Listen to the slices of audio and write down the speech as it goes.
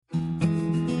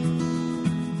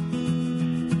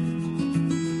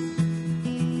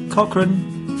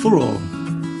Cochrane for all.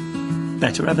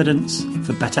 Better evidence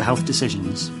for better health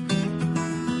decisions.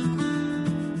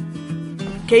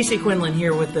 Casey Quinlan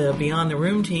here with the Beyond the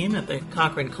Room team at the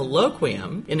Cochrane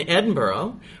Colloquium in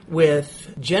Edinburgh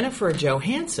with Jennifer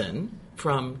Johansson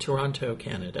from Toronto,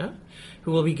 Canada,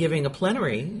 who will be giving a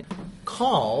plenary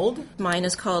called... Mine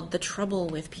is called The Trouble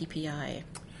with PPI.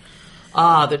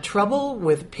 The Trouble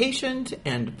with Patient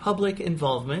and Public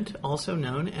Involvement, also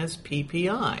known as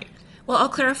PPI. Well, I'll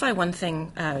clarify one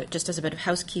thing just as a bit of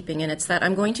housekeeping, and it's that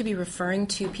I'm going to be referring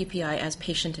to PPI as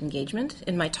patient engagement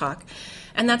in my talk.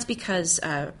 And that's because,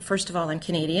 first of all, I'm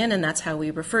Canadian, and that's how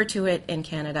we refer to it in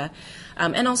Canada.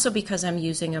 And also because I'm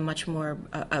using a much more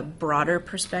a broader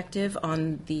perspective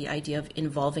on the idea of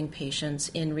involving patients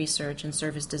in research and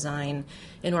service design,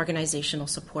 in organizational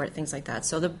support, things like that.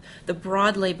 So the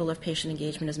broad label of patient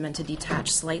engagement is meant to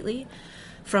detach slightly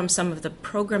from some of the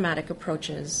programmatic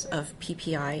approaches of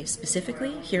PPI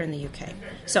specifically here in the UK.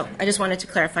 So I just wanted to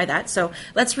clarify that. So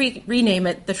let's rename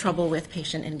it The Trouble with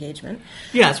Patient Engagement.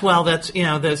 Yes, well, that's,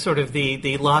 the sort of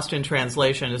the lost in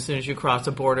translation. As soon as you cross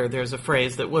a border, there's a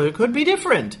phrase that, well, it could be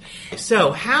different.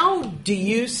 So how do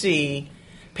you see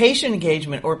patient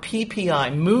engagement or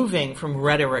PPI moving from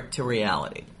rhetoric to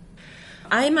reality?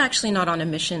 I'm actually not on a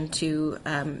mission to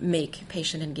make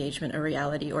patient engagement a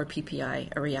reality or PPI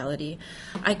a reality.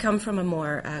 I come from a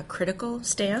more critical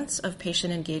stance of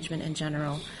patient engagement in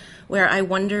general, where I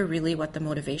wonder really what the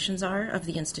motivations are of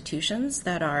the institutions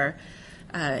that are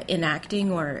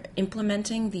enacting or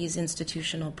implementing these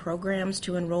institutional programs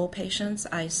to enroll patients.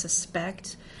 I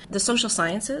suspect the social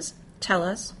sciences tell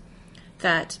us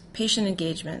that patient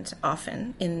engagement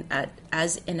often,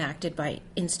 as enacted by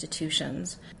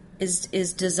institutions,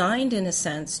 is designed in a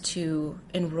sense to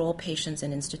enroll patients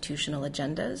in institutional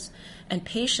agendas. And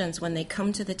patients, when they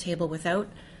come to the table without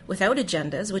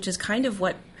agendas, which is kind of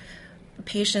what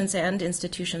patients and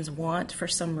institutions want for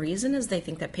some reason, is they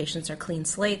think that patients are clean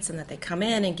slates and that they come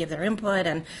in and give their input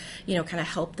and, kind of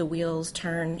help the wheels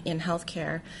turn in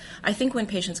healthcare. I think when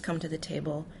patients come to the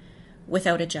table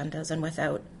without agendas and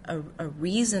without a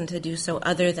reason to do so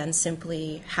other than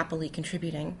simply happily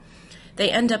contributing, they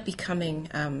end up becoming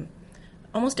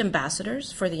almost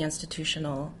ambassadors for the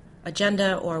institutional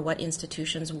agenda or what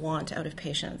institutions want out of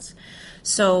patients.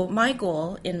 So my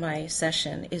goal in my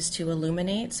session is to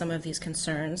illuminate some of these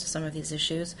concerns, some of these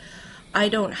issues. I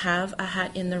don't have a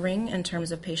hat in the ring in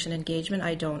terms of patient engagement.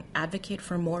 I don't advocate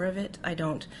for more of it. I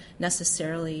don't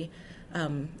necessarily.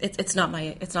 It's not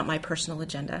my personal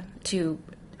agenda to.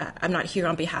 I'm not here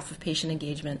on behalf of patient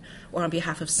engagement or on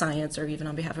behalf of science or even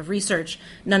on behalf of research,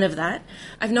 none of that.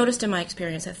 I've noticed in my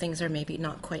experience that things are maybe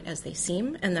not quite as they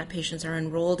seem and that patients are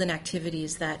enrolled in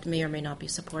activities that may or may not be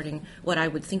supporting what I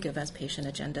would think of as patient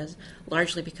agendas,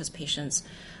 largely because patients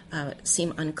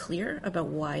seem unclear about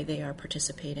why they are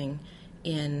participating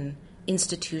in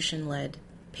institution-led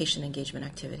patient engagement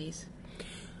activities.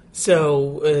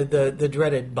 So the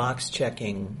dreaded box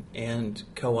checking and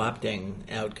co-opting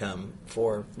outcome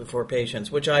for patients,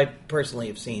 which I personally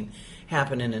have seen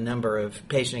happen in a number of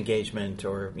patient engagement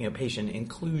or patient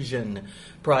inclusion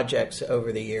projects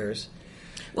over the years.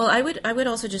 Well, I would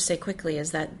also just say quickly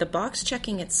is that the box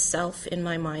checking itself, in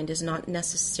my mind, is not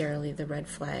necessarily the red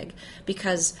flag,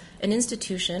 because an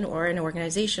institution or an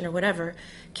organization or whatever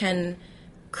can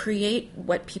create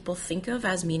what people think of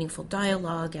as meaningful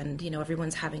dialogue, and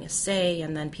everyone's having a say,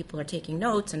 and then people are taking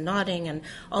notes and nodding and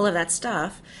all of that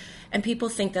stuff, and people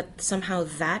think that somehow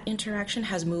that interaction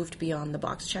has moved beyond the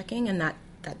box checking, and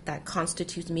that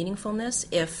constitutes meaningfulness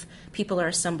if people are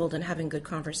assembled and having good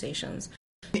conversations.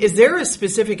 Is there a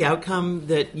specific outcome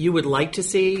that you would like to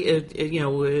see,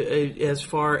 as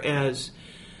far as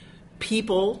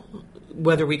people,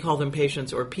 whether we call them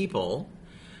patients or people,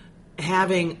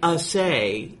 having a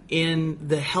say in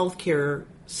the healthcare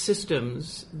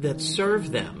systems that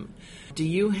serve them? Do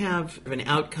you have an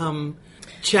outcome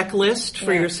checklist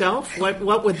for yourself?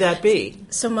 What would that be?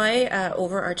 So my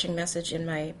overarching message in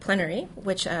my plenary,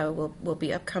 which will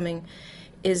be upcoming,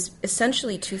 is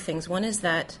essentially two things. One is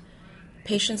that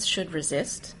patients should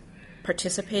resist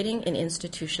participating in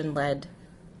institution-led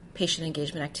patient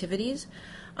engagement activities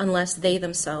unless they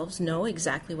themselves know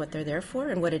exactly what they're there for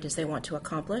and what it is they want to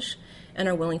accomplish, and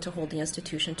are willing to hold the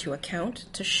institution to account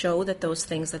to show that those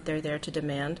things that they're there to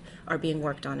demand are being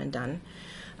worked on and done.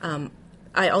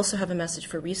 I also have a message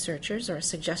for researchers, or a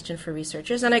suggestion for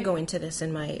researchers, and I go into this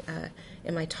in my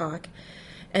talk,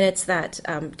 and it's that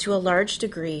to a large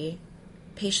degree,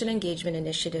 patient engagement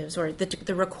initiatives, or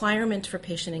the requirement for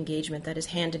patient engagement that is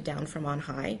handed down from on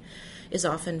high, is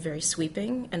often very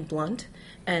sweeping and blunt,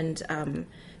 and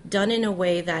done in a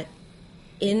way that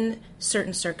in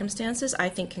certain circumstances, I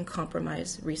think can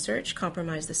compromise research,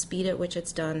 compromise the speed at which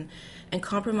it's done, and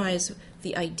compromise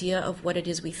the idea of what it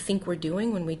is we think we're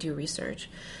doing when we do research.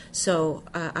 So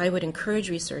I would encourage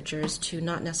researchers to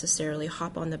not necessarily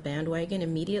hop on the bandwagon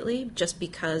immediately just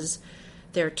because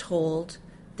they're told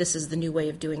this is the new way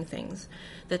of doing things,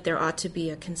 that there ought to be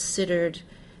a considered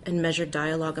and measured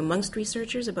dialogue amongst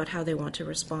researchers about how they want to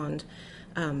respond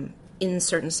in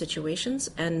certain situations,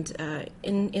 and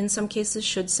in some cases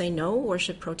should say no or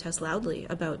should protest loudly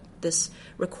about this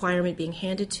requirement being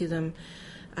handed to them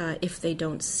if they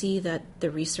don't see that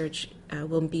the research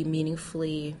will be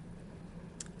meaningfully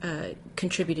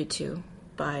contributed to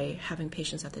by having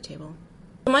patients at the table.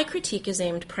 My critique is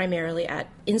aimed primarily at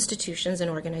institutions and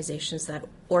organizations that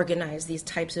organize these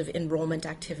types of enrollment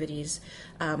activities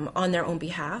on their own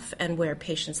behalf and where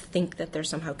patients think that they're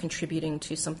somehow contributing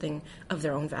to something of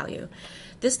their own value.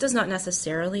 This does not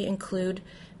necessarily include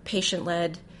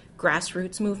patient-led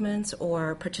grassroots movements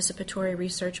or participatory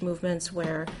research movements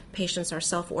where patients are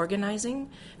self-organizing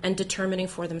and determining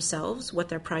for themselves what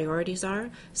their priorities are,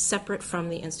 separate from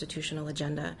the institutional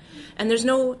agenda. And there's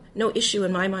no issue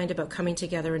in my mind about coming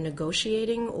together and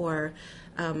negotiating or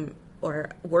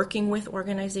working with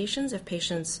organizations if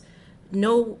patients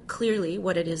know clearly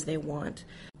what it is they want.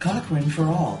 Cochrane for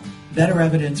all. Better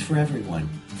evidence for everyone.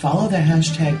 Follow the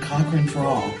hashtag Cochrane for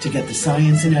all to get the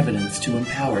science and evidence to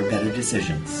empower better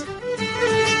decisions.